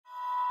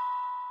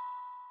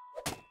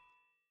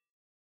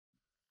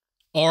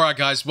Alright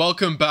guys,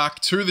 welcome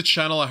back to the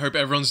channel. I hope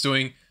everyone's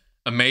doing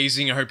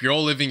amazing. I hope you're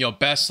all living your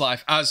best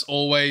life. As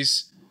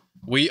always,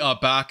 we are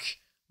back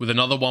with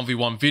another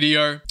 1v1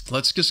 video.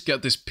 Let's just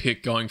get this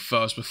pick going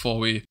first before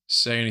we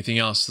say anything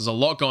else. There's a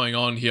lot going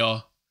on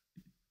here.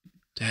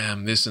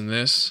 Damn, this and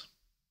this.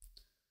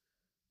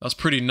 That's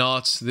pretty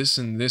nuts. This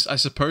and this. I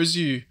suppose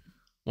you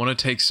want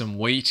to take some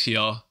wheat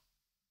here.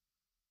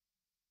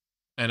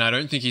 And I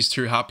don't think he's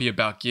too happy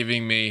about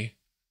giving me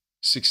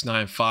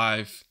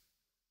 695.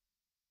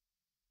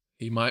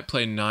 He might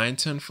play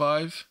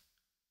 9-10-5.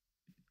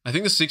 I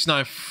think the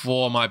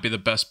 694 might be the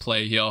best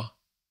play here.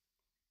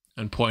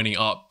 And pointing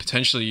up.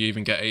 Potentially you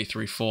even get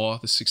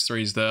a3-4. The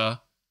 6-3 is there.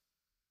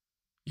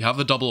 You have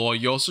the double or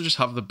you also just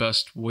have the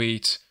best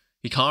wheat.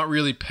 He can't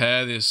really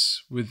pair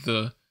this with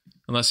the...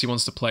 unless he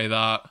wants to play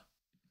that.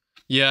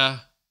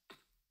 Yeah.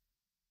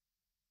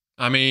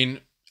 I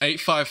mean,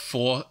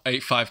 8-5-4,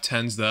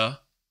 8-5-10's there.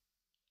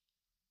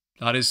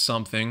 That is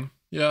something.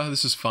 Yeah,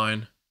 this is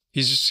fine.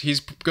 He's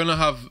gonna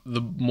have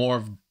the more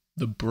of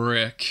the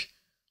brick.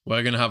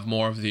 We're gonna have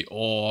more of the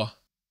ore.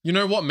 You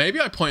know what? Maybe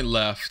I point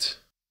left.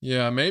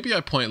 Yeah, maybe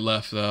I point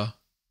left there.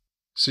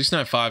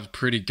 695 is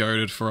pretty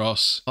goated for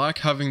us. I like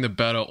having the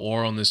better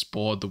ore on this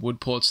board. The wood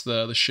port's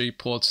there, the sheep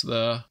port's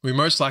there. We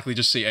most likely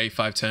just see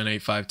 8-5-10,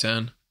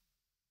 8-5-10.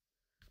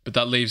 But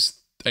that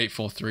leaves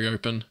 8-4-3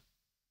 open.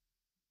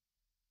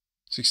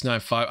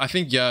 695. I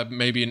think, yeah,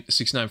 maybe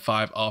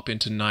 695 up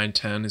into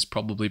 9-10 is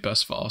probably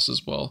best for us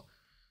as well.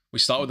 We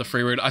start with the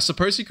free road. I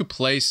suppose he could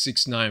play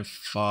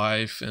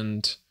 695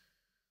 and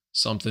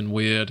something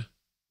weird.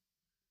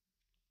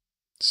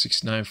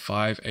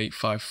 695,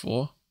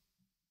 854.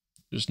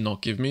 Just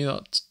not give me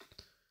that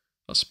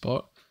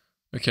spot.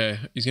 Okay,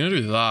 he's gonna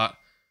do that.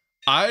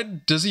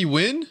 Does he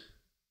win?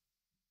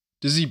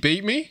 Does he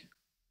beat me?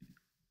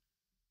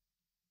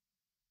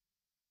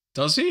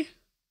 Does he?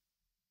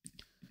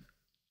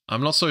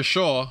 I'm not so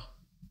sure.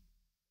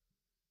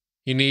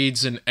 He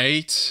needs an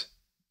 8,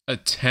 a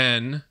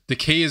 10. The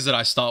key is that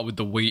I start with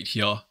the wheat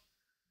here.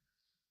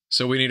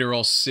 So we need to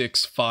roll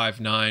 6, 5,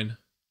 9.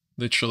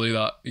 Literally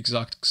that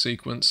exact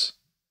sequence.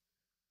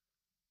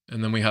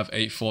 And then we have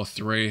 8, 4,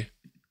 3.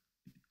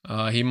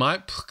 He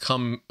might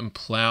come and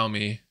plow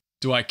me.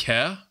 Do I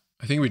care?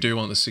 I think we do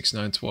want the 6,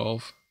 9,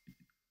 12.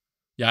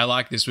 Yeah, I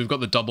like this. We've got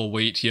the double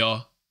wheat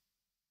here.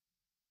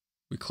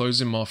 We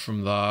close him off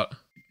from that.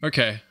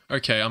 Okay,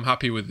 I'm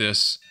happy with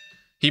this.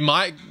 He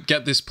might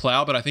get this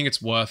plow, but I think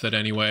it's worth it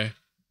anyway.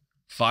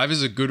 5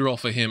 is a good roll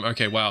for him.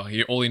 Okay, wow.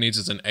 All he needs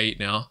is an 8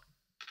 now.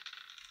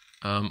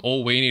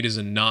 All we need is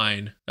a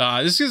 9.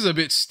 This is a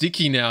bit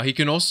sticky now. He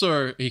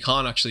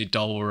can't actually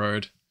double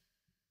road.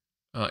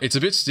 It's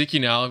a bit sticky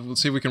now.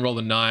 Let's see if we can roll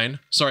the 9.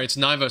 Sorry, it's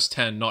 9 versus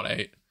 10, not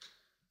 8.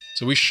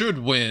 So we should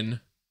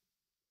win.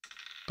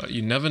 But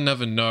you never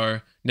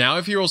know. Now,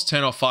 if he rolls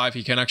 10 or 5,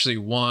 he can actually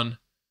 1,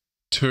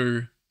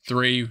 2,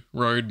 3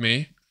 road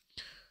me.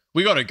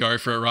 We gotta go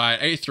for it, right?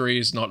 A3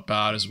 is not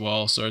bad as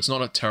well, so it's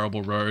not a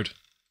terrible road.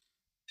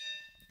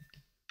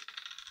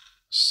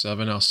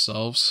 7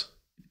 ourselves.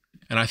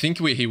 And I think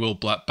he will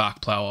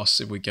back plow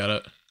us if we get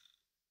it.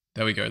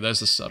 There we go,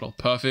 there's the settle.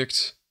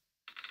 Perfect.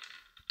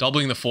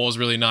 Doubling the 4 is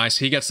really nice.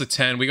 He gets the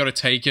 10, we gotta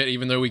take it,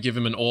 even though we give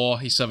him an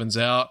ore, he 7's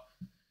out.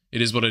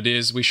 It is what it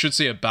is. We should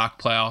see a back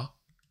plow.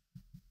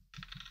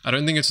 I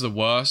don't think it's the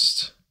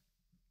worst.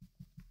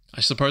 I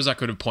suppose I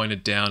could have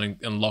pointed down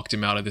and locked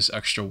him out of this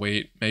extra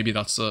wheat. Maybe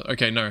that's the...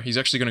 okay, no, he's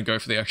actually going to go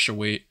for the extra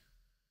wheat.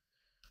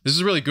 This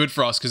is really good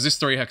for us because this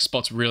 3-hex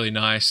spot's really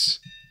nice.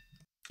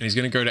 And he's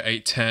going to go to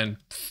 8-10.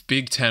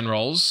 Big 10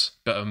 rolls,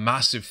 but a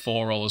massive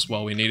 4 roll as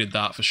well. We needed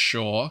that for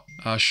sure.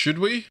 Should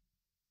we?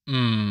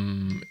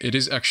 It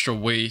is extra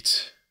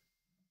wheat.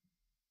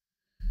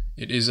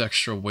 It is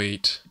extra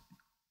wheat.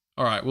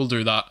 Alright, we'll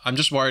do that. I'm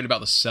just worried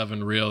about the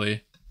 7,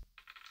 really.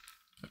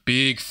 A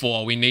big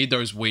 4. We need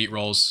those wheat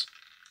rolls.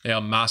 They are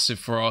massive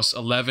for us.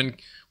 11.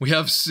 We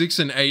have 6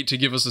 and 8 to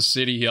give us a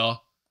city here.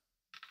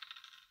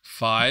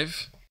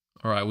 5.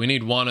 Alright, we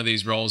need 1 of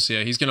these rolls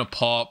here. He's going to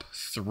pop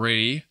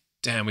 3.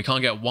 Damn, we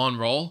can't get 1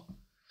 roll.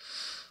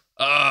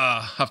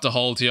 Have to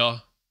hold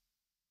here.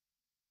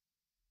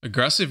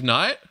 Aggressive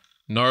knight?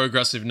 No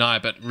aggressive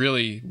knight, but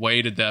really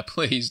waited there.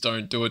 Please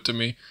don't do it to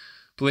me.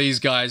 Please,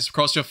 guys,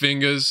 cross your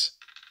fingers.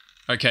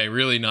 Okay,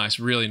 really nice,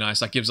 really nice.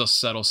 That gives us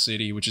settle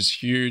city, which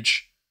is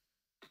huge.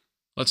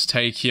 Let's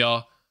take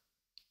here.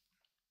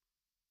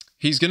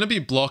 He's going to be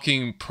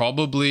blocking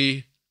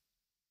probably...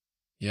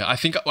 yeah, I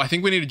think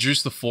we need to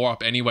juice the 4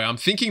 up anyway. I'm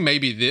thinking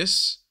maybe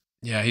this.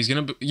 Yeah, he's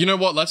going to... you know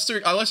what? Let's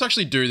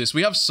actually do this.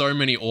 We have so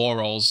many ore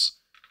rolls.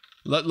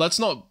 Let's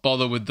not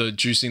bother with the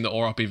juicing the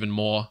ore up even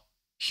more.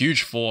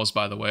 Huge 4s,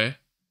 by the way.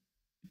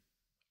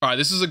 Alright,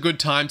 this is a good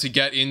time to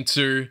get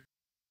into...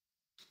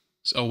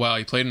 oh, wow,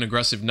 he played an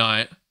aggressive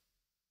knight.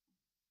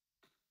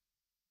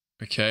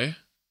 Okay.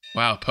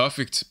 Wow,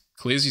 perfect.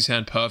 Clears his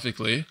hand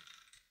perfectly.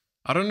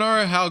 I don't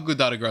know how good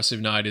that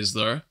aggressive knight is,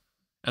 though.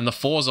 And the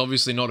 4 is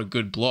obviously not a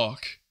good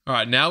block.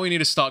 Alright, now we need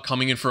to start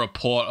coming in for a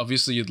port.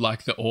 Obviously, you'd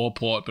like the ore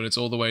port, but it's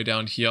all the way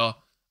down here.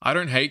 I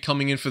don't hate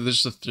coming in for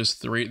this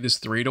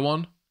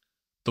 3-to-1.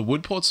 The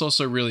wood port's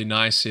also really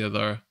nice here,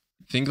 though.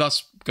 I think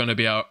that's going to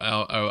be our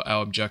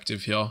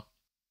objective here.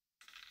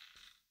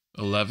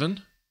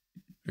 11.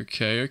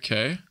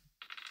 Okay.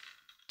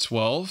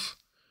 12.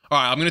 All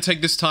right, I'm going to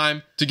take this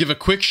time to give a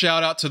quick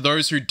shout out to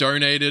those who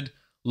donated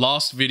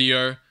last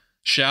video.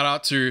 Shout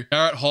out to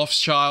Garrett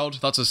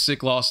Hofschild, that's a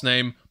sick last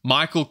name,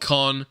 Michael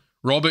Conn,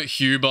 Robert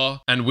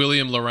Huber, and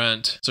William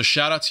Laurent. So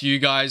shout out to you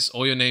guys.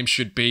 All your names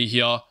should be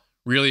here.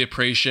 Really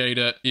appreciate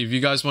it. If you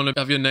guys want to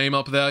have your name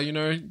up there, you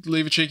know,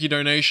 leave a cheeky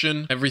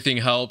donation. Everything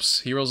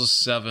helps. He rolls a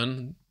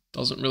 7.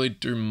 Doesn't really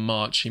do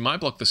much. He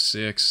might block the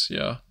 6,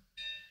 yeah.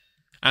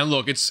 And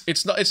look,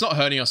 it's not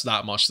hurting us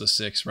that much, the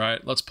 6,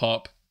 right? Let's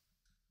pop.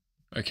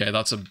 Okay,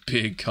 that's a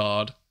big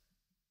card.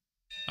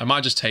 I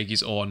might just take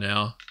his ore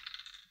now.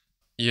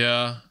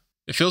 Yeah,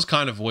 it feels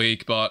kind of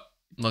weak, but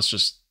let's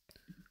just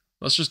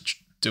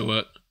do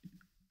it.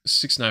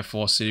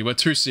 694 city. We're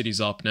 2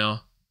 cities up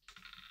now.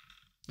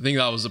 I think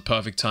that was the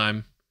perfect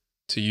time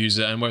to use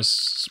it, and we're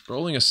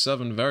rolling a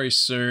 7 very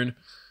soon.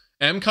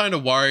 I'm kind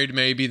of worried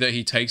maybe that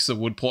he takes the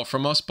wood port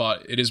from us,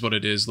 but it is what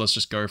it is. Let's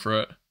just go for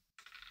it.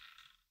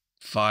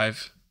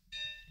 5.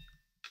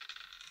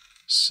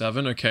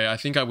 7. Okay, I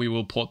think we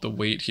will port the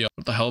wheat here.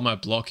 What the hell am I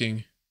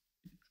blocking?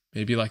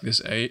 Maybe like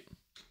this 8.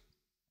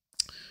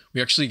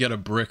 We actually get a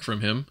brick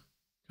from him.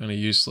 Kind of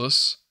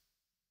useless.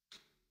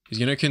 He's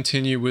going to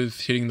continue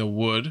with hitting the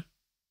wood.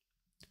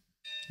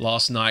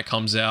 Last night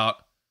comes out.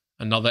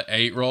 Another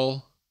 8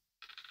 roll.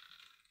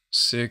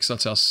 6.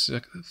 That's our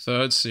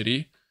 3rd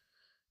city.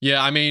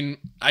 Yeah, I mean,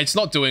 it's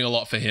not doing a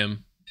lot for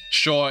him.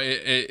 Sure,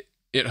 it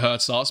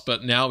hurts us,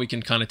 but now we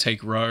can kind of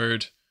take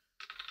road.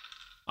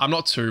 I'm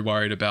not too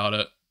worried about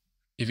it.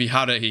 If he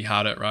had it, he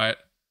had it, right?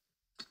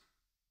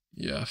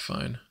 Yeah,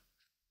 fine.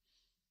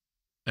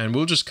 And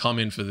we'll just come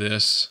in for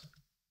this.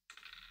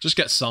 Just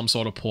get some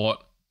sort of port.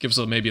 Gives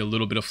us maybe a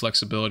little bit of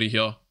flexibility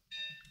here.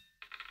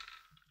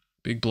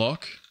 Big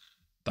block.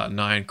 That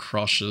 9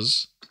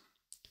 crushes.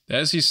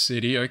 There's his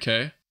city,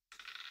 okay.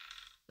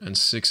 And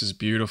 6 is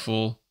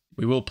beautiful.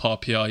 We will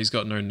pop here. He's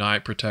got no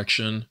knight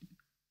protection.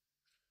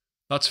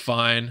 That's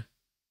fine.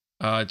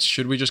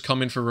 Should we just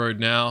come in for road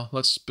now?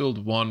 Let's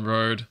build 1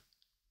 road.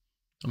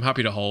 I'm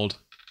happy to hold.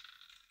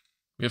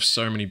 We have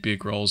so many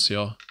big rolls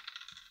here.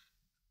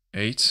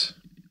 8.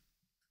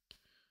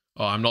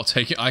 Oh, I'm not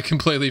taking... I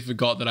completely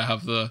forgot that I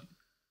have the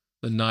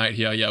knight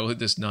here. Yeah, we'll hit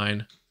this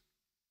 9.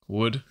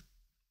 Wood.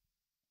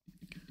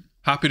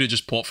 Happy to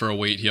just port for a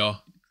wheat here.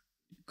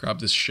 Grab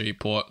this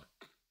sheep port.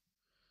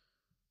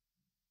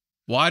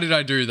 Why did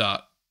I do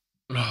that?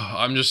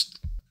 I'm just...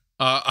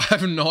 I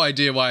have no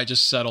idea why I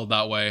just settled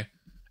that way.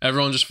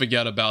 Everyone just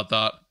forget about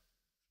that.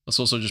 Let's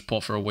also just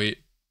port for a wheat.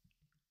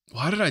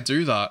 Why did I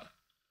do that?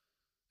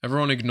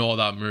 Everyone ignore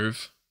that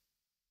move.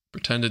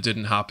 Pretend it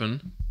didn't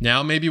happen.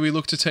 Now maybe we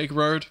look to take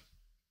road.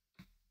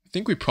 I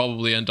think we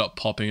probably end up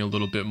popping a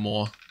little bit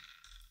more.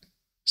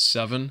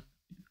 7.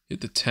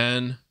 Hit the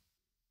 10.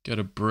 Get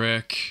a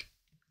brick.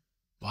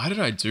 Why did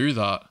I do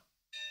that?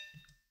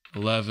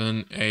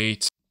 11,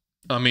 8.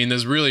 I mean,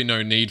 there's really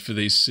no need for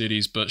these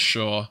cities, but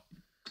sure.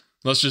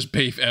 Let's just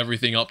beef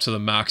everything up to the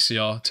max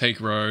here. Take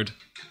road.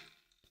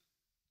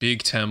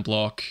 Big 10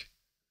 block.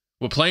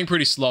 We're playing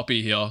pretty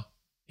sloppy here.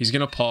 He's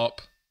gonna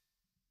pop.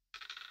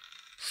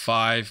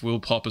 5 will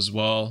pop as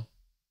well.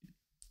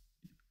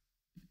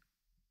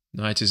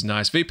 Knight is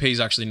nice. VP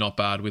is actually not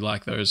bad. We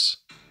like those.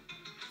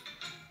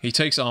 He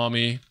takes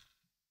army.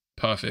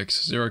 Perfect.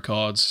 0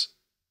 cards.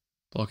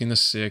 Blocking the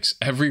 6.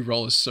 Every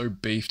roll is so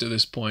beefed at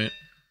this point.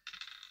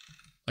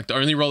 Like, the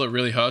only roll that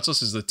really hurts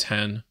us is the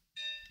 10.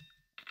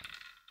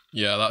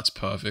 Yeah, that's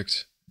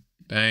perfect.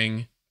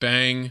 Bang.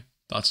 Bang.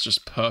 That's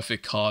just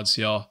perfect cards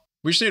here.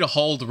 We just need to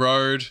hold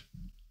road.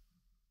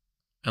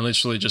 And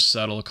literally just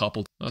settle a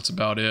couple. That's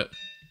about it.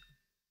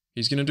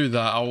 He's gonna do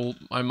that.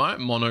 I might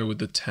mono with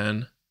the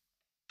 10.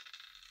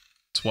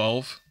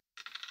 12.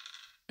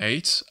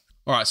 8.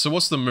 Alright, so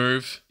what's the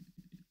move?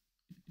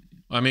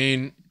 I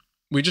mean,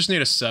 we just need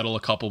to settle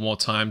a couple more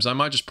times. I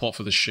might just port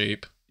for the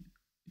sheep.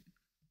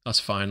 That's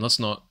fine. Let's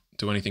not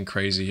do anything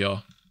crazy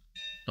here.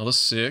 Another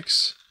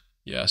 6.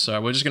 Yeah, so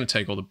we're just going to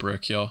take all the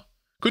brick here.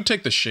 Could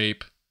take the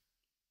sheep.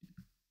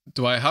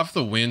 Do I have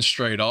the win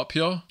straight up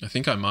here? I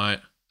think I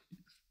might.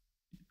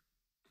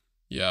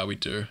 Yeah, we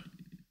do.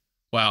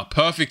 Wow,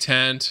 perfect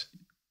hand.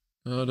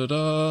 La da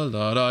da,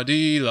 la da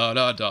dee, la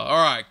da da.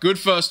 Alright, good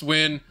first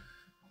win.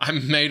 I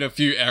made a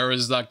few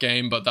errors that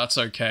game, but that's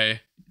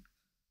okay.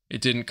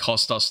 It didn't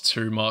cost us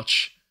too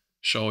much.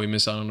 Sure, we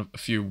missed out on a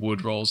few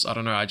wood rolls. I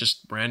don't know, I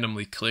just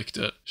randomly clicked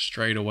it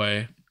straight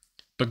away.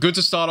 But good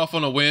to start off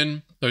on a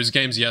win. Those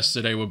games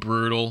yesterday were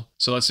brutal.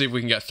 So let's see if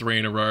we can get 3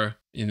 in a row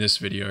in this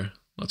video.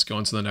 Let's go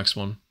on to the next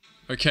one.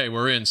 Okay,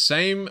 we're in.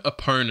 Same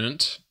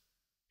opponent.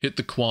 Hit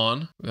the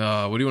Quan.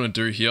 What do you want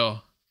to do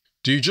here?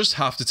 Do you just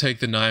have to take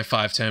the 9,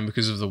 5, 10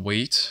 because of the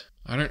wheat?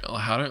 I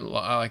don't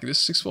like this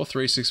 6, 4,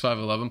 3, 6, 5,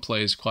 11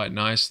 play is quite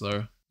nice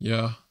though.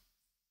 Yeah.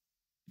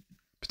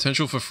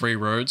 Potential for free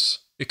roads.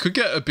 It could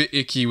get a bit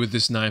icky with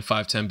this 9,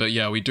 5, 10, but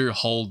yeah, we do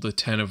hold the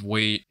 10 of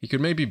wheat. He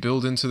could maybe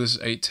build into this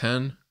 8,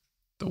 10.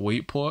 The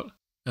wheat port.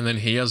 And then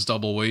he has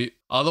double wheat.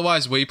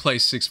 Otherwise, we play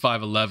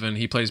 6-5-11.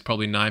 He plays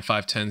probably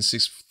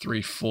 9-5-10,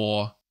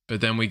 6-3-4.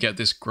 But then we get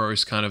this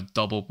gross kind of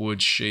double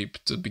wood sheep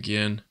to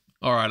begin.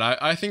 All right,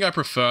 I think I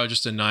prefer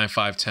just a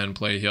 9-5-10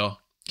 play here.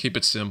 Keep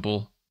it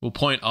simple. We'll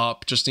point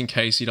up just in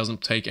case he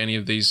doesn't take any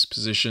of these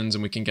positions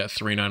and we can get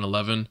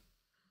 3-9-11.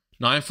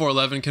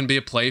 9-4-11 can be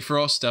a play for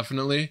us,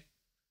 definitely.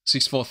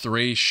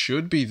 6-4-3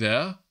 should be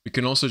there. We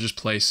can also just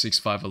play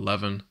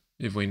 6-5-11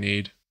 if we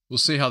need. We'll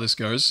see how this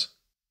goes.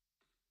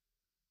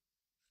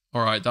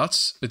 All right,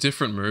 that's a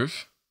different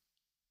move.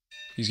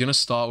 He's going to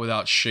start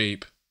without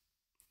sheep.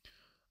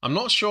 I'm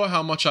not sure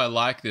how much I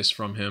like this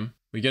from him.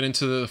 We get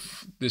into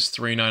this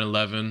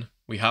 3-9-11.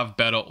 We have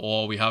better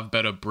ore. We have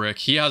better brick.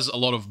 He has a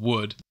lot of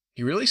wood.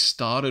 He really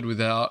started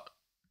without...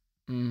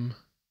 I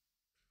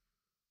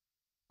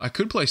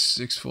could play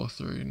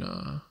 6-4-3.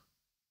 Nah.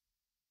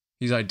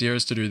 His idea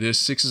is to do this.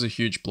 6 is a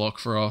huge block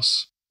for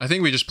us. I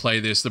think we just play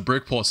this. The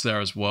brick port's there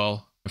as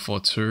well.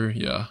 4-2,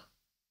 yeah.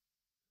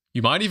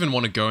 You might even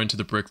want to go into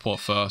the brick port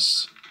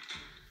first.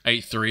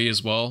 8-3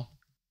 as well.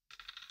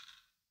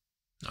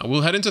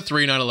 We'll head into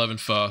 3-9-11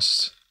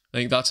 first. I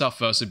think that's our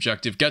first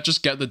objective.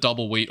 Just get the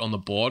double wheat on the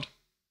board.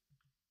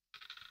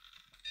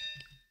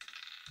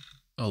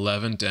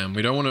 11, damn.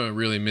 We don't want to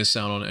really miss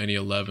out on any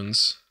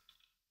 11s.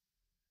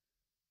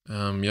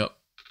 Yep.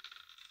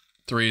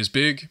 3 is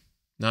big.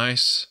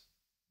 Nice.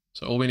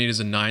 So all we need is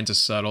a 9 to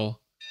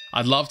settle.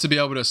 I'd love to be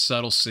able to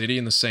settle city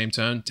in the same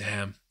turn.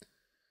 Damn.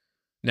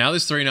 Now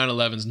this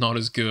 3-9-11 is not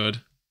as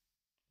good.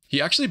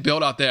 He actually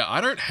built out there.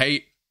 I don't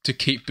hate to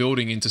keep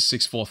building into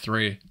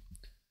 6-4-3.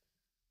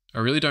 I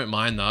really don't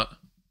mind that.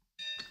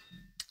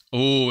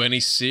 Oh, any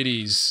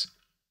cities.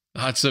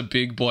 That's a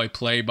big boy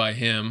play by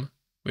him.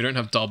 We don't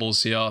have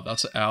doubles here.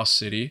 That's our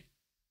city.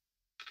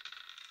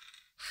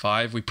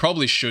 5. We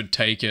probably should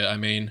take it. I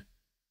mean,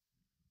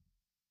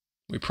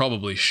 we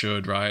probably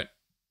should, right?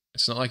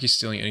 It's not like he's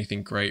stealing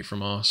anything great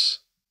from us.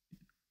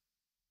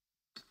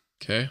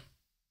 Okay.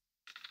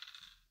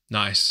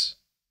 Nice.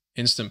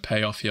 Instant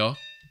payoff here.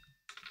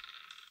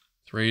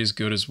 3 is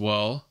good as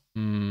well.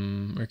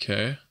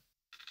 Okay.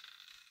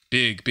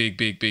 Big, big,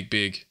 big, big,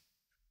 big.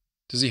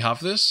 Does he have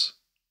this?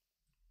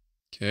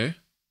 Okay.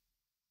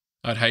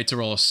 I'd hate to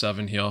roll a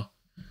 7 here.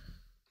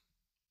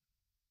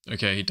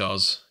 Okay, he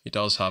does. He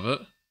does have it.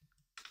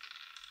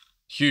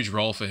 Huge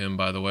roll for him,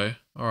 by the way.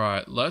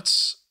 Alright,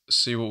 let's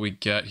see what we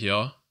get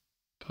here.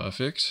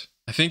 Perfect.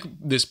 I think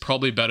this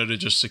probably better to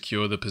just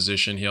secure the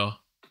position here.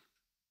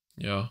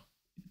 Yeah.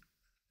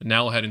 And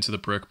now we'll head into the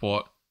brick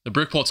port. The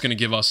brick port's going to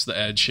give us the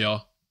edge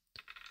here.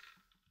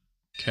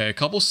 Okay, a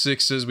couple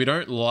 6s. We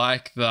don't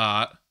like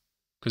that.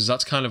 Because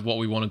that's kind of what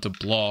we wanted to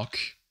block.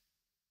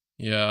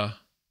 Yeah.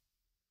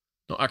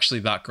 Not actually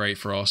that great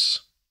for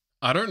us.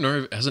 I don't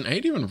know. Has an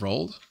 8 even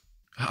rolled?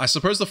 I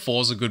suppose the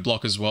 4's a good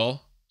block as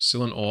well.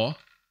 Still an ore.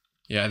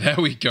 Yeah, there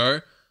we go.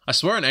 I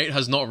swear an 8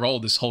 has not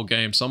rolled this whole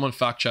game. Someone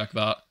fact check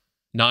that.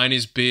 9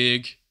 is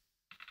big.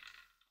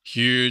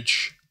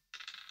 Huge.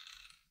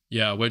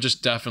 Yeah, we're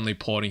just definitely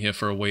porting here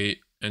for a wheat.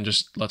 And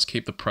just let's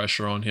keep the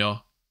pressure on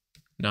here.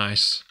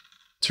 Nice.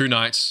 2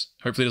 knights.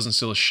 Hopefully it doesn't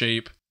steal a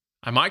sheep.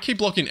 I might keep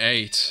blocking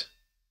 8.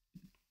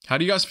 How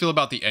do you guys feel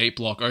about the 8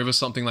 block over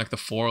something like the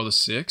 4 or the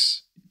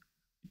 6?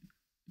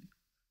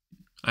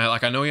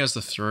 I know he has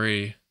the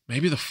 3.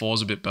 Maybe the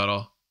 4's a bit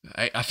better.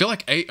 I feel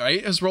like 8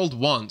 has rolled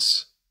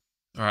once.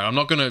 Alright, I'm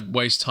not going to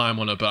waste time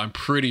on it, but I'm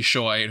pretty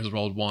sure 8 has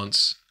rolled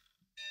once.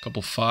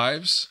 Couple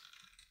 5s.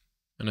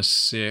 And a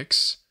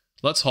 6.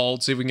 Let's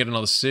hold, see if we can get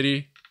another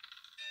city.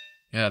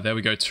 Yeah, there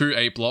we go. 2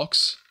 8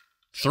 blocks.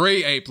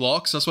 3 8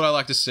 blocks. That's what I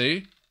like to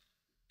see.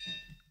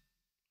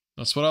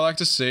 That's what I like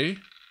to see.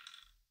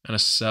 And a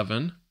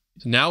 7.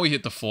 So now we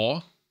hit the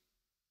 4.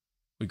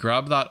 We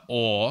grab that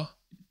ore.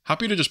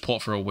 Happy to just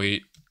port for a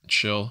wheat.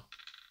 Chill.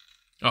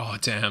 Oh,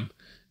 damn.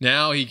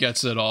 Now he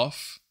gets it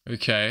off.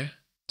 Okay.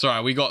 It's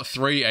alright. We got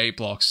 3 8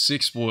 blocks.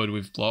 6 wood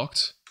we've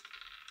blocked.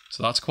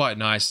 So that's quite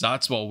nice.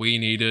 That's what we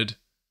needed.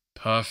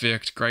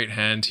 Perfect. Great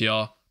hand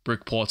here.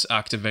 Brick port's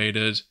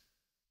activated.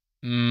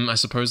 I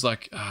suppose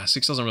like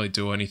 6 doesn't really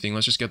do anything.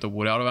 Let's just get the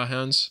wood out of our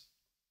hands.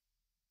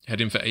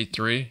 Head in for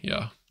 8-3.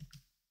 Yeah.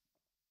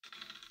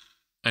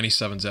 And he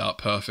 7's out.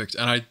 Perfect.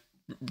 And I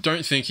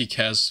don't think he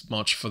cares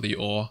much for the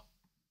ore.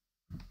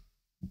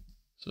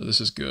 So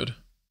this is good.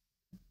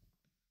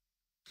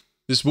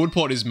 This wood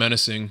port is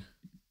menacing,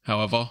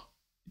 however.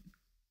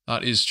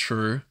 That is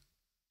true.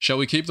 Shall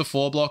we keep the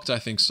 4 blocked? I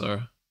think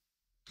so.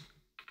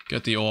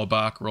 Get the ore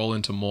back. Roll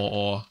into more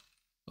ore.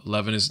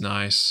 11 is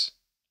nice.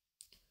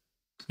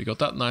 We got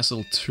that nice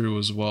little 2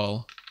 as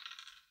well.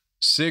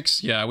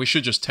 6, yeah, we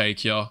should just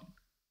take here.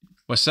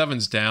 We're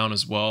 7's down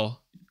as well.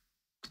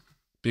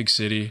 Big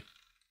city.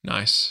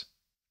 Nice.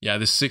 Yeah,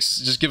 this 6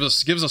 just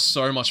gives us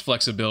so much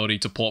flexibility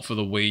to port for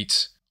the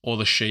wheat or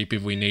the sheep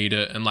if we need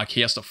it. And like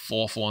he has to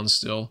 4th one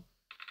still.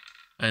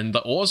 And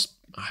the ores,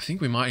 I think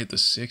we might hit the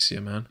 6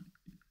 here, man.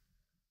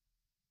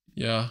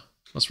 Yeah,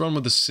 let's run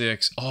with the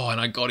 6. Oh,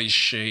 and I got his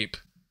sheep.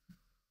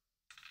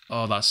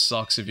 Oh, that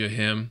sucks if you're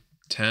him.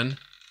 10.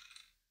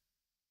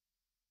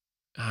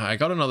 I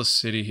got another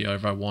city here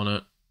if I want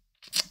it.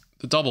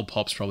 The double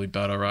pop's probably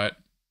better, right?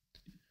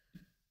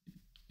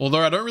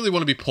 Although I don't really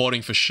want to be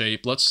porting for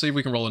sheep. Let's see if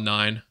we can roll a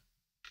 9.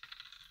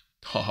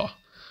 Oh,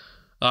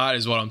 that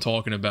is what I'm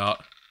talking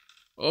about.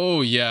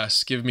 Oh,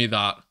 yes. Give me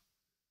that.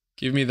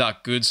 Give me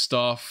that good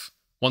stuff.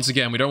 Once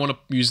again, we don't want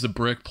to use the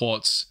brick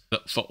ports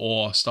for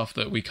ore, stuff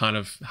that we kind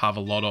of have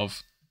a lot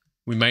of.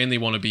 We mainly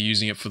want to be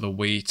using it for the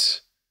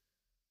wheat.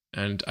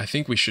 And I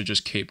think we should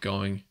just keep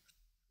going.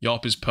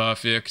 Yop is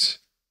perfect.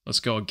 Let's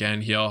go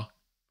again here.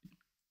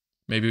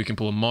 Maybe we can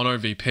pull a mono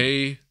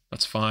VP.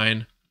 That's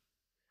fine.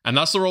 And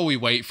that's the roll we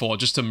wait for,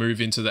 just to move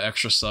into the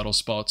extra settle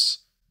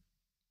spots.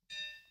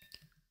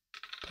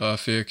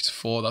 Perfect.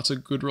 4. That's a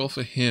good roll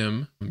for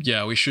him.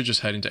 Yeah, we should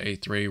just head into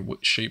A3.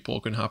 Sheep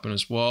pork can happen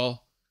as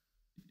well.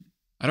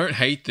 I don't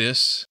hate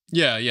this.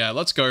 Yeah,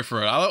 let's go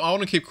for it. I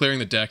want to keep clearing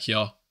the deck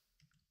here.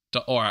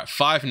 Alright,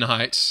 5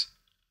 knights.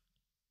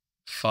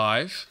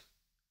 5.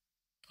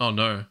 Oh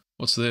no.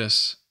 What's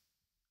this?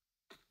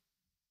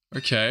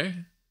 Okay.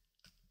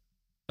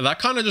 That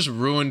kind of just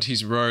ruined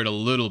his road a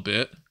little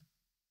bit.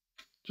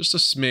 Just a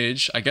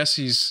smidge. I guess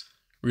he's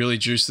really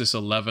juiced this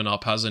 11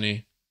 up, hasn't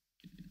he?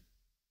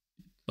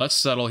 Let's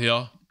settle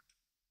here.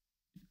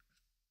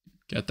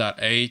 Get that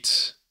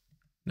 8.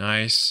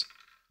 Nice.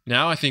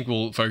 Now I think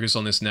we'll focus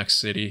on this next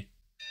city.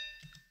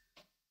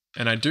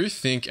 And I do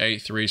think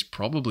 8-3 is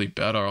probably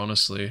better,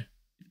 honestly.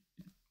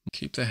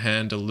 Keep the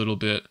hand a little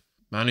bit.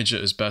 Manage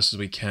it as best as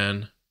we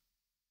can.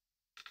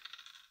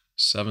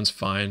 7's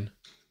fine.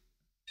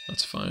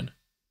 That's fine.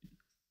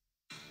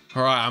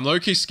 Alright, I'm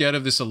low-key scared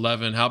of this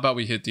 11. How about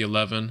we hit the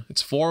 11?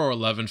 It's 4 or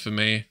 11 for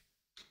me.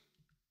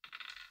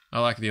 I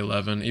like the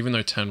 11, even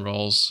though 10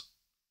 rolls.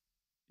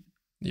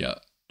 Yeah,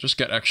 just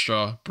get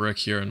extra brick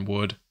here and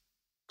wood.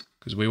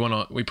 Because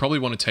we probably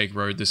want to take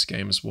road this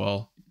game as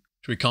well.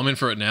 Should we come in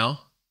for it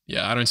now?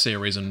 Yeah, I don't see a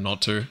reason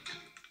not to.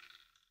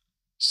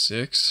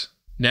 6.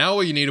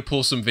 Now you need to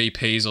pull some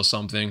VPs or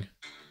something.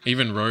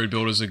 Even road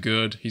builders are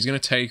good. He's going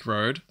to take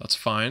road. That's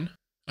fine.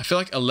 I feel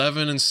like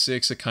 11 and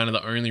 6 are kind of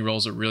the only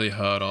rolls that really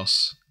hurt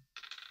us.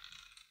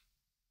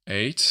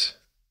 8.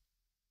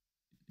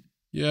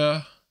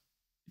 Yeah.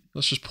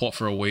 Let's just port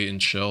for a wheat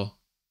and chill.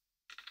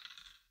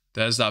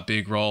 There's that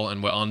big roll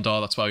and we're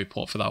under. That's why we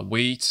port for that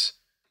wheat.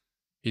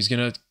 He's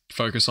going to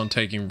focus on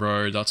taking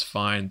road. That's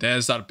fine.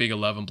 There's that big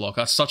 11 block.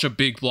 That's such a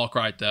big block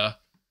right there.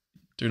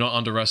 Do not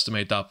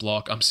underestimate that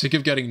block. I'm sick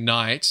of getting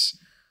knights.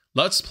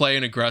 Let's play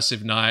an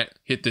aggressive knight.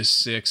 Hit this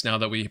 6 now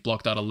that we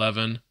blocked that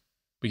 11.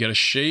 We get a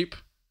sheep.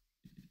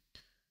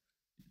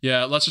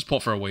 Yeah, let's just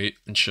port for a wheat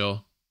and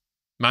chill.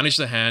 Manage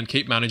the hand.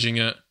 Keep managing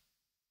it.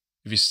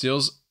 If he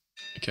steals...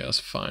 Okay,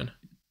 that's fine.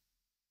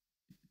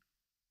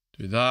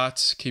 Do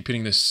that. Keep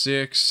hitting this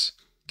 6.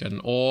 Get an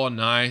ore.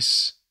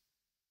 Nice.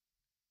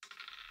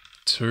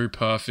 2.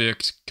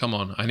 Perfect. Come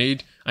on. I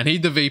need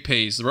the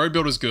VPs. The road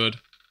builder's good.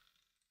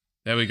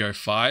 There we go.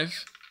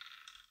 5.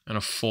 And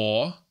a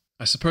 4.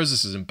 I suppose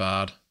this isn't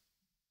bad.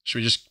 Should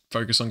we just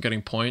focus on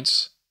getting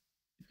points?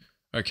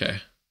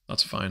 Okay.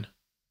 That's fine.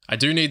 I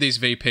do need these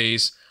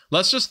VPs.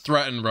 Let's just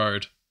threaten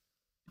road.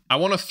 I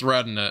want to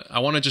threaten it. I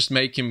want to just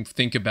make him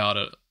think about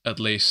it,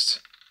 at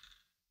least.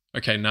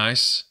 Okay,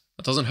 nice.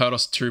 That doesn't hurt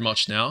us too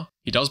much now.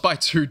 He does buy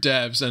 2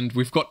 devs, and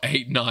we've got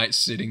 8 knights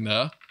sitting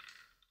there.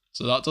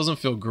 So that doesn't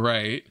feel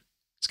great.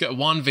 Let's get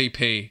 1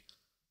 VP.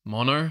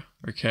 Mono,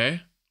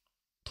 okay.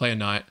 Play a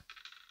knight.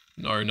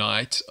 No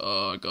knight.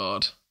 Oh,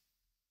 God.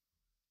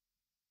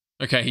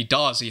 Okay, he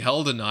does. He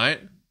held a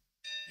knight. And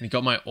he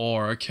got my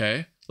ore,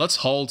 okay. Let's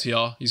hold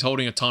here. He's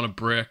holding a ton of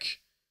brick.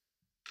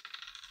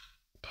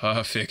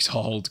 Perfect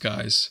hold,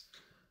 guys.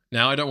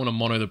 Now I don't want to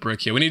mono the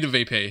brick here. We need a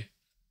VP.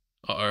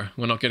 Uh-oh.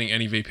 We're not getting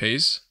any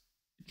VPs.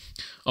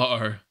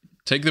 Uh-oh.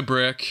 Take the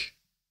brick.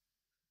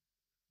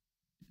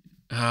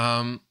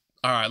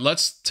 Alright,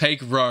 let's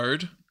take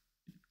road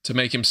to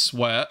make him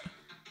sweat.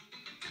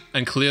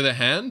 And clear the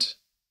hand?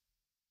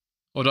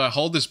 Or do I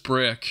hold this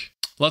brick?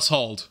 Let's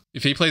hold.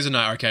 If he plays a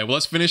knight, okay. Well,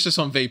 let's finish this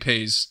on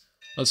VPs.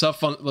 Let's have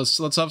fun.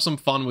 Let's have some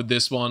fun with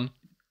this one.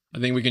 I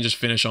think we can just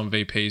finish on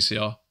VPs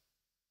here.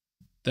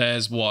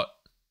 There's what?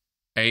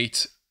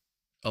 8,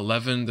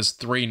 11. There's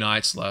 3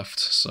 knights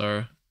left.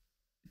 So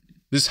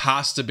this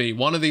has to be,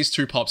 one of these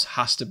 2 pops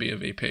has to be a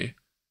VP.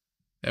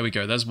 There we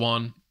go. There's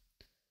 1.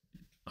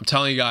 I'm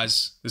telling you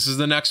guys, this is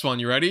the next one.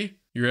 You ready?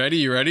 You ready?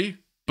 You ready?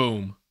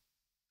 Boom.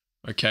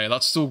 Okay,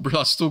 that's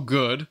still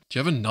good. Do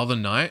you have another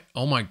knight?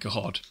 Oh my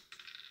God.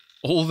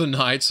 All the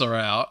knights are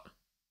out.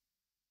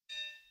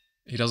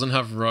 He doesn't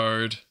have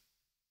road.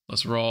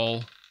 Let's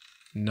roll.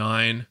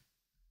 9.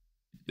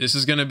 This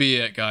is going to be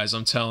it, guys.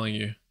 I'm telling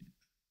you.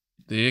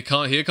 Here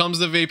comes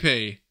the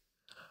VP.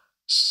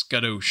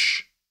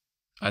 Skadoosh.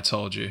 I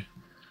told you.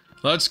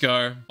 Let's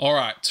go. All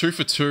right, 2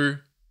 for 2.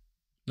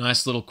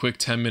 Nice little quick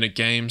 10-minute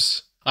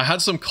games. I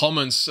had some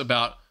comments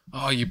about,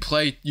 oh, you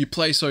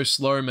play so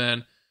slow,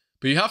 man.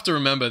 But you have to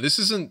remember, this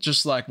isn't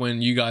just like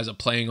when you guys are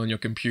playing on your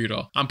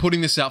computer. I'm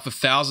putting this out for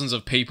thousands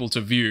of people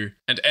to view,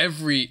 and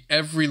every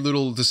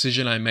little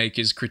decision I make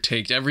is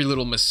critiqued, every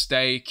little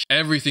mistake,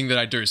 everything that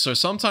I do. So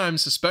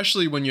sometimes,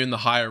 especially when you're in the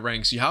higher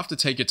ranks, you have to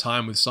take your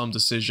time with some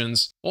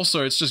decisions.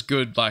 Also, it's just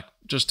good, like,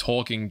 just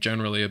talking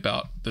generally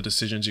about the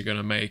decisions you're going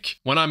to make.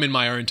 When I'm in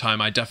my own time,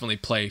 I definitely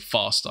play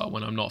faster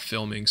when I'm not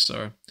filming,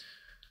 so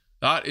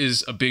that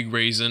is a big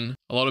reason.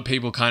 A lot of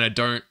people kind of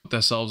don't put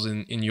themselves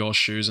in your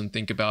shoes and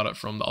think about it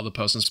from the other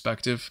person's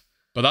perspective.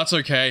 But that's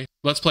okay.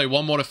 Let's play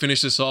one more to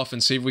finish this off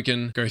and see if we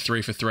can go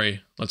 3 for 3.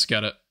 Let's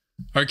get it.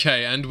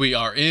 Okay, and we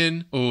are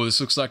in. Oh,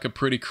 this looks like a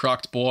pretty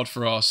cracked board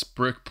for us.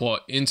 Brickport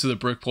into the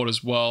brickport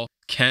as well.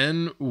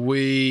 Can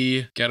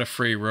we get a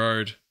free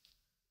road?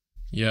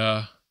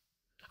 Yeah.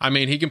 I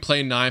mean, he can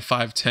play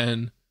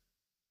 9-5-10,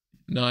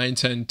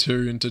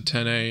 9-10-2 into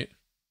 10-8.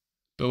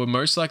 But we're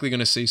most likely going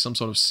to see some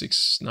sort of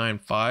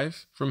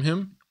 6-9-5 from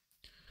him.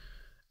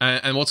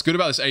 And what's good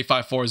about this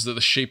 8-5-4 is that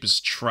the sheep is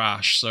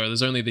trash. So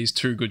there's only these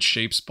 2 good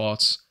sheep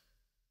spots.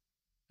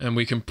 And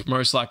we can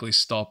most likely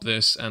stop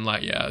this. And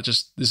like, yeah,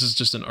 this is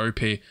just an OP.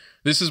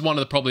 This is one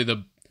of probably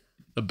the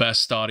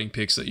best starting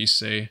picks that you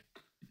see.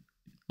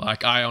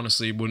 Like, I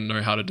honestly wouldn't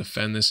know how to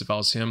defend this if I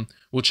was him.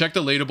 We'll check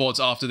the leaderboards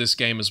after this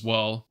game as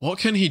well. What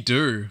can he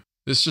do?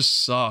 This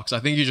just sucks. I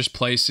think you just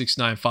play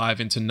 6-9-5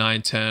 into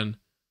 9-10.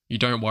 You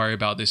don't worry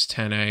about this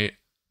 10-8.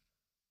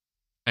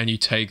 And you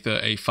take the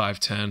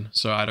 8-5-10.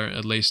 So I don't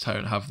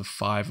have the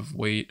 5 of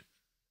wheat.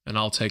 And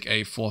I'll take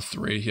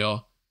 8-4-3 here.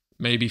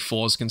 Maybe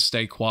 4s can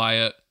stay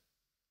quiet.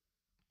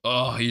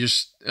 Oh,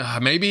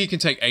 maybe he can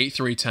take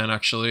 8-3-10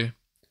 actually.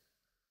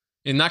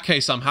 In that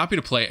case, I'm happy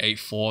to play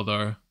 8-4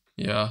 though.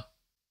 Yeah.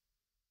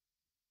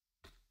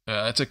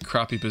 It's a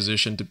crappy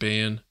position to be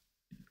in.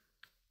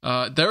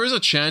 There is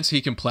a chance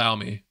he can plow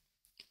me.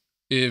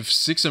 If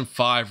 6 and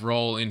 5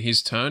 roll in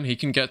his turn, he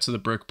can get to the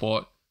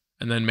brickport,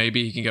 and then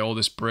maybe he can get all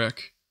this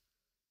brick.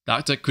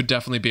 That could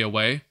definitely be a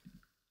way.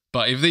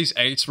 But if these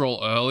 8s roll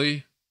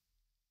early,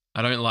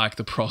 I don't like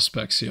the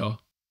prospects here.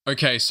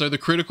 Okay, so the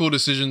critical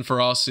decision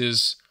for us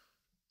is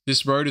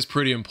this road is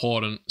pretty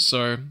important.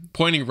 So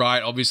pointing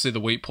right, obviously the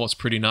wheat port's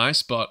pretty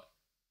nice, but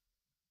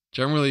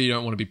generally you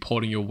don't want to be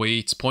porting your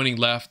wheat. Pointing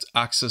left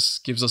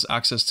gives us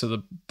access to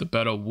the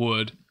better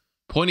wood.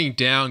 Pointing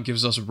down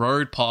gives us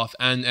road path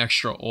and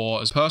extra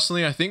ore. As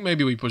personally, I think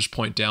maybe we push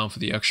point down for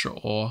the extra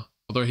ore.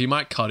 Although he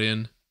might cut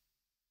in.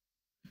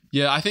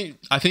 Yeah, I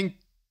think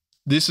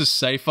this is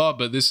safer,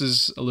 but this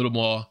is a little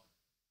more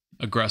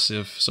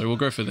aggressive. So we'll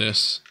go for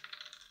this.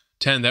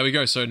 10, there we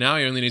go. So now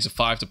he only needs a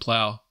 5 to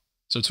plow.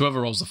 So it's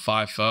whoever rolls the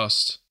 5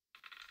 first.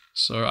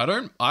 So I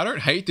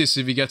don't hate this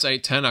if he gets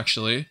 8-10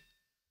 actually.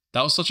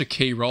 That was such a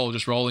key roll,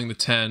 just rolling the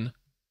 10.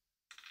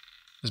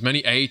 As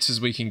many 8s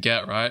as we can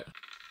get, right?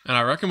 And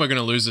I reckon we're going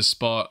to lose this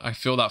spot. I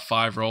feel that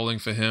 5 rolling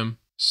for him.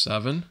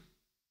 7.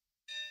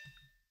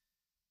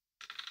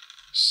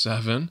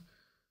 7.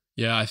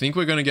 Yeah, I think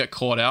we're going to get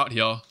caught out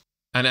here.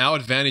 And our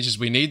advantage is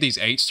we need these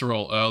 8s to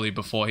roll early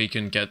before he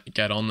can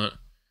get on it.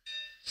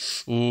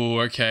 Ooh,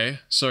 okay.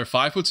 So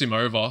 5 puts him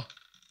over.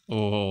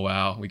 Oh,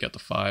 wow. We get the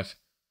 5.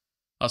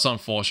 That's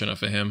unfortunate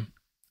for him.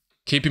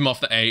 Keep him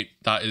off the 8.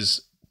 That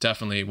is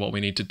definitely what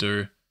we need to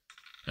do.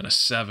 And a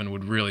 7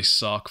 would really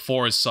suck.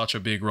 4 is such a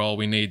big roll.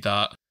 We need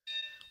that.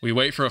 We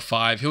wait for a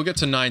 5. He'll get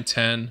to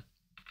 9-10.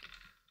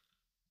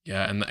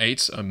 Yeah, and the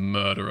 8s are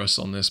murderous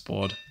on this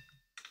board.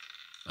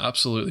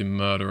 Absolutely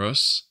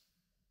murderous.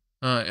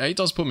 8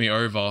 does put me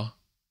over.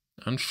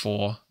 And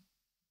 4. I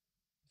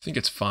think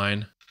it's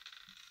fine.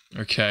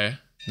 Okay.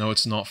 No,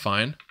 it's not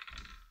fine.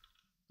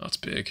 That's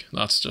big.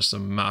 That's just a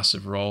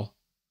massive roll.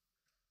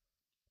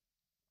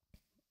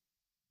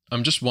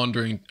 I'm just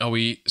wondering, are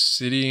we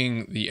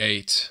sitting the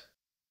 8?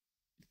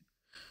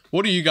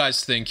 What do you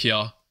guys think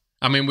here?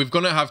 I mean, we're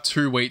going to have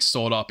 2 wheat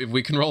stored up. If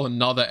we can roll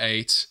another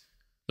 8,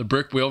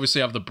 we obviously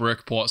have the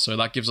brick port, so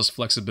that gives us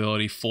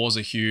flexibility. 4s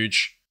are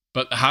huge.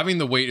 But having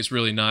the wheat is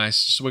really nice.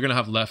 So we're going to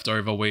have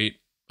leftover wheat.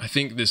 I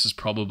think this is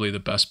probably the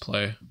best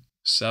play.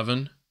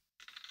 7.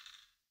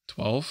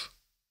 12.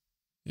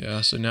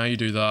 Yeah, so now you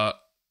do that.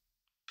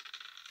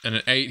 And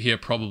an 8 here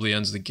probably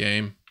ends the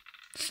game.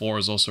 4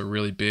 is also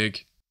really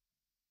big.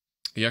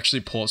 He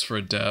actually ports for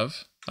a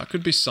dev. That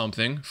could be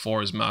something.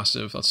 4 is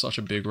massive. That's such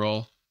a big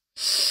roll.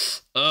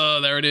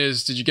 There it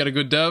is. Did you get a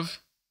good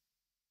dev?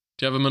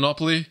 Do you have a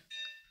monopoly?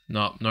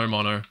 No, no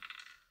mono.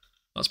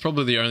 That's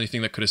probably the only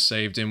thing that could have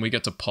saved him. We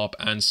get to pop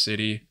and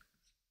city.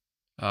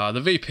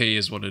 The VP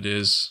is what it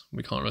is.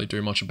 We can't really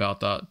do much about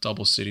that.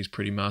 Double city's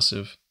pretty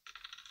massive.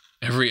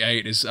 Every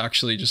 8 is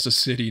actually just a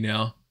city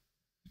now.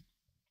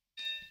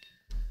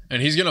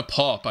 And he's gonna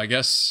pop, I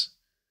guess.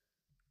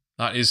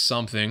 That is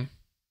something.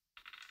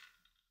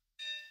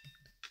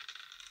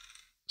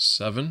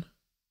 7.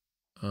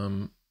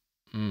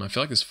 I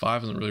feel like this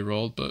 5 hasn't really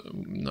rolled, but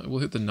we'll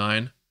hit the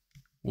 9.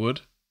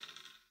 Wood.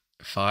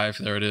 5,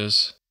 there it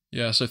is.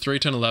 Yeah, so 3,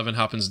 10, 11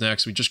 happens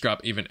next. We just grab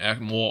even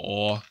more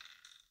ore.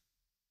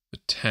 The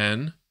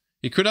 10.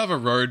 He could have a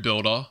road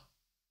builder.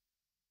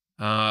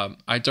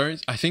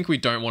 I think we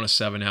don't want a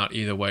 7 out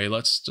either way.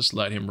 Let's just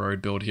let him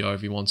road build here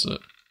if he wants it.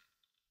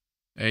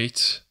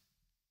 8.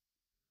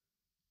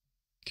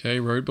 Okay,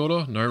 road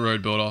builder? No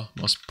road builder.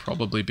 Must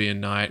probably be a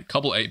knight.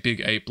 Couple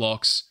big 8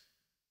 blocks.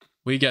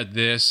 We get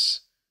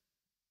this.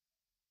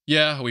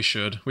 Yeah, we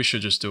should. We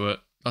should just do it.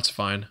 That's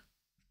fine.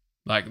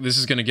 Like, this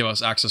is going to give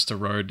us access to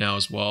road now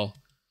as well.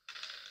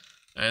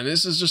 And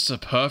this is just a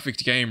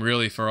perfect game,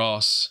 really, for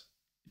us.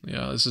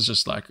 Yeah, this is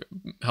just, like,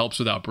 helps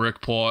with our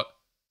brick port.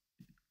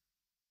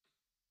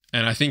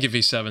 And I think if he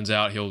 7's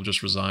out, he'll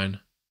just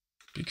resign.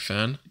 Big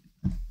fan.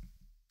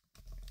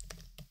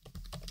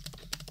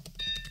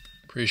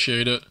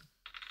 Appreciate it.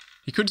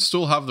 He could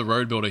still have the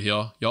road builder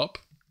here. Yup.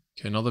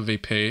 Okay, another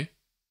VP.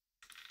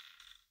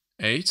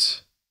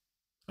 8.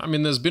 I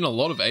mean, there's been a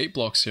lot of 8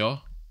 blocks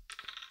here.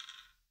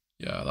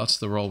 Yeah, that's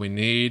the roll we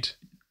need.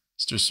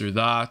 Let's just do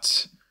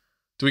that.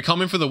 Do we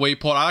come in for the wheat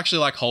pot? I actually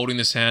like holding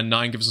this hand.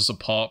 9 gives us a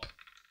pop.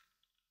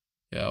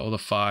 Yeah, or the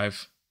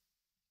 5.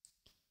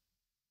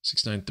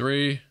 6, 9,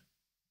 3.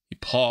 He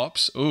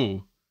pops.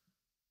 Ooh.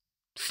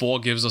 4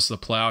 gives us the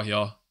plow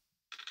here.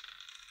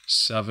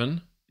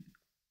 7.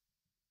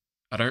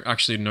 I don't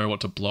actually know what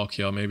to block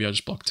here. Maybe I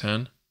just block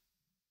 10.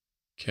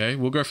 Okay,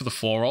 we'll go for the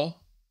 4 roll.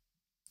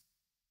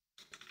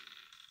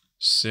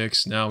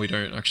 6. Now we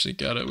don't actually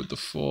get it with the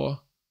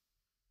 4.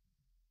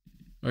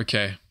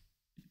 Okay.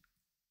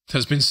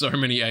 There's been so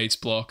many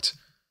 8s blocked.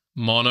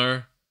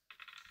 Mono.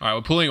 Alright,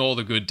 we're pulling all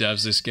the good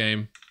devs this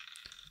game.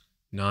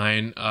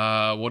 9.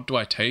 What do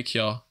I take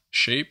here?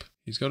 Sheep?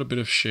 He's got a bit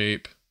of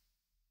sheep.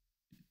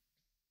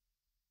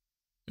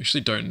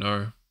 Actually don't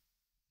know.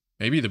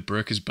 Maybe the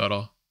brick is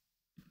better.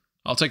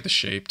 I'll take the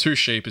sheep. 2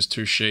 sheep is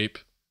 2 sheep.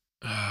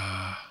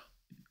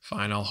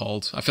 Fine, I'll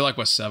hold. I feel like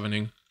we're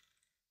 7ing.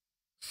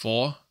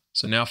 4.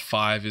 So now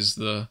 5 is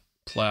the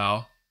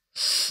plow.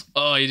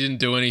 Oh, he didn't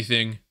do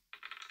anything.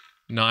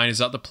 9, is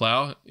that the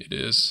plow? It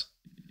is.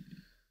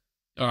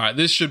 Alright,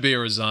 this should be a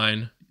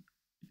resign.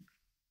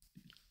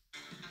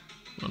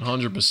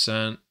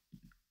 100%.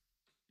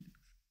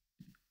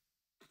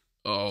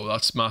 Oh,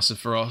 that's massive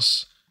for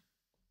us.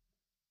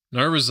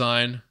 No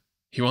resign.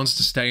 He wants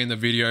to stay in the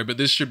video, but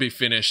this should be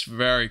finished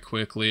very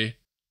quickly.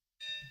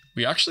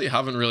 We actually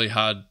haven't really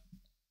had...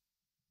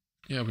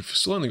 Yeah, we've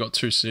still only got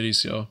 2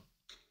 cities here.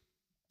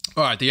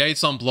 Alright, the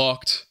 8's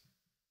unblocked.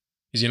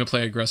 He's gonna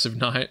play aggressive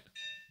knight.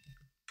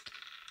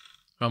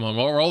 Come on,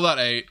 we'll roll that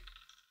 8.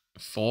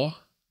 4.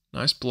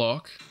 Nice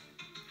block.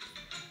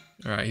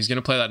 Alright, he's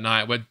gonna play that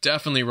knight. We're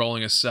definitely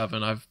rolling a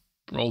 7. I've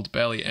rolled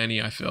barely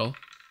any, I feel.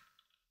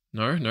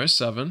 No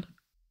 7.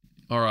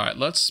 Alright,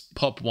 let's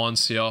pop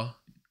once here.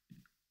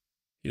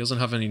 He doesn't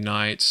have any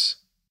knights.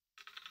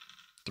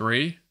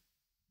 3.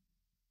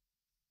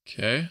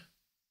 Okay.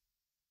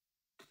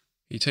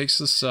 He takes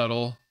the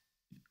settle.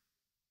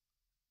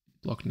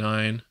 Block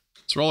 9.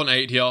 Let's roll an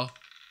 8 here.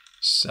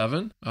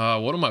 7.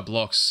 What are my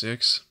blocks?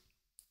 6.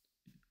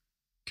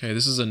 Okay,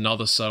 this is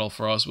another settle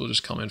for us. We'll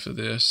just come in for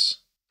this.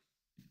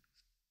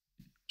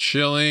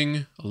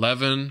 Chilling.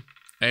 11.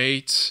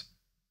 8.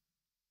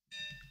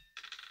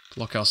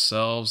 Block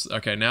ourselves.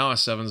 Okay, now our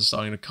 7s are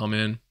starting to come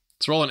in.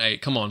 Let's roll an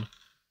 8. Come on.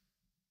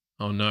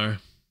 Oh no.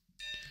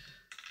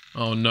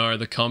 Oh no,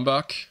 the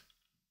comeback.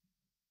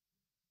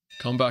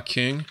 Comeback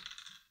king.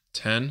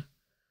 10.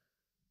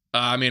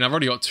 I mean, I've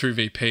already got 2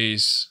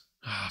 VPs.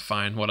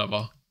 Fine,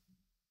 whatever.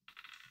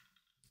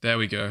 There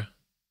we go.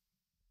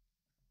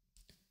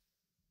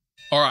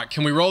 Alright,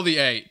 can we roll the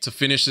 8 to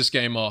finish this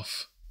game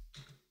off?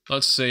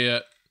 Let's see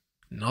it.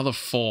 Another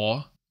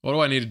 4. What do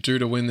I need to do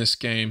to win this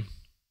game?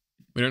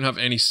 We don't have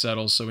any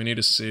settles, so we need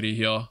a city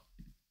here.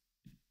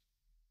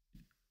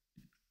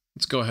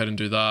 Let's go ahead and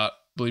do that.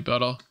 Probably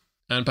better.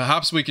 And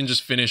perhaps we can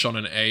just finish on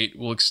an 8.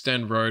 We'll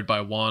extend road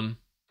by 1.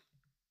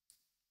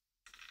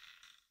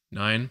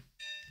 9.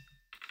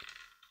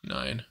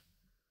 9.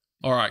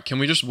 Alright, can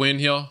we just win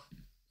here?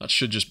 That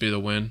should just be the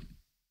win.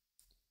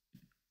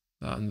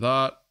 That and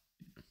that.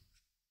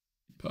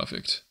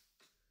 Perfect.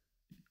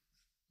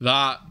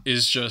 That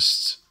is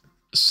just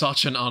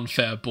such an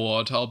unfair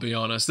board, I'll be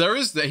honest.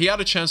 He had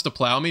a chance to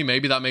plow me.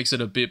 Maybe that makes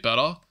it a bit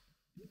better.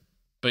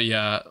 But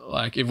yeah,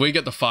 like, if we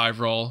get the 5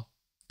 roll,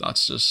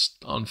 that's just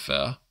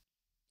unfair.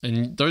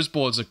 And those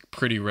boards are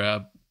pretty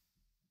rare.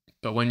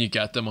 But when you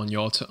get them on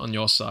your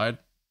side,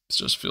 it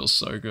just feels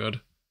so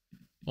good.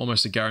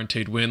 Almost a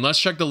guaranteed win. Let's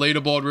check the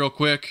leaderboard real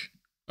quick.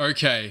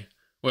 Okay,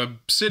 we're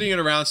sitting at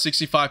around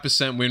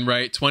 65% win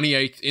rate,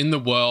 28th in the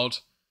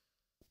world.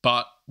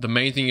 But the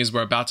main thing is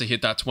we're about to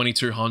hit that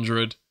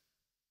 2200.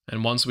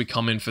 And once we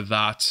come in for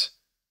that,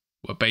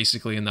 we're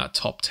basically in that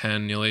top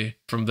 10 nearly.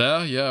 From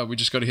there, yeah, we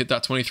just got to hit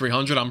that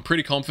 2300. I'm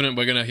pretty confident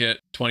we're going to hit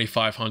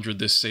 2500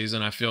 this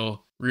season. I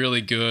feel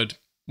really good.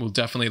 We'll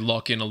definitely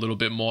lock in a little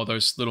bit more.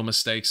 Those little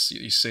mistakes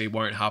you see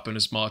won't happen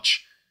as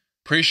much.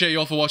 Appreciate you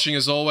all for watching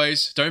as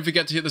always. Don't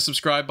forget to hit the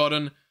subscribe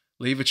button.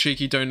 Leave a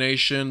cheeky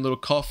donation, little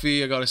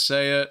coffee, I gotta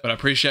say it. But I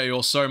appreciate you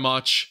all so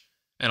much.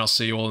 And I'll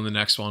see you all in the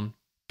next one.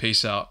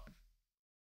 Peace out.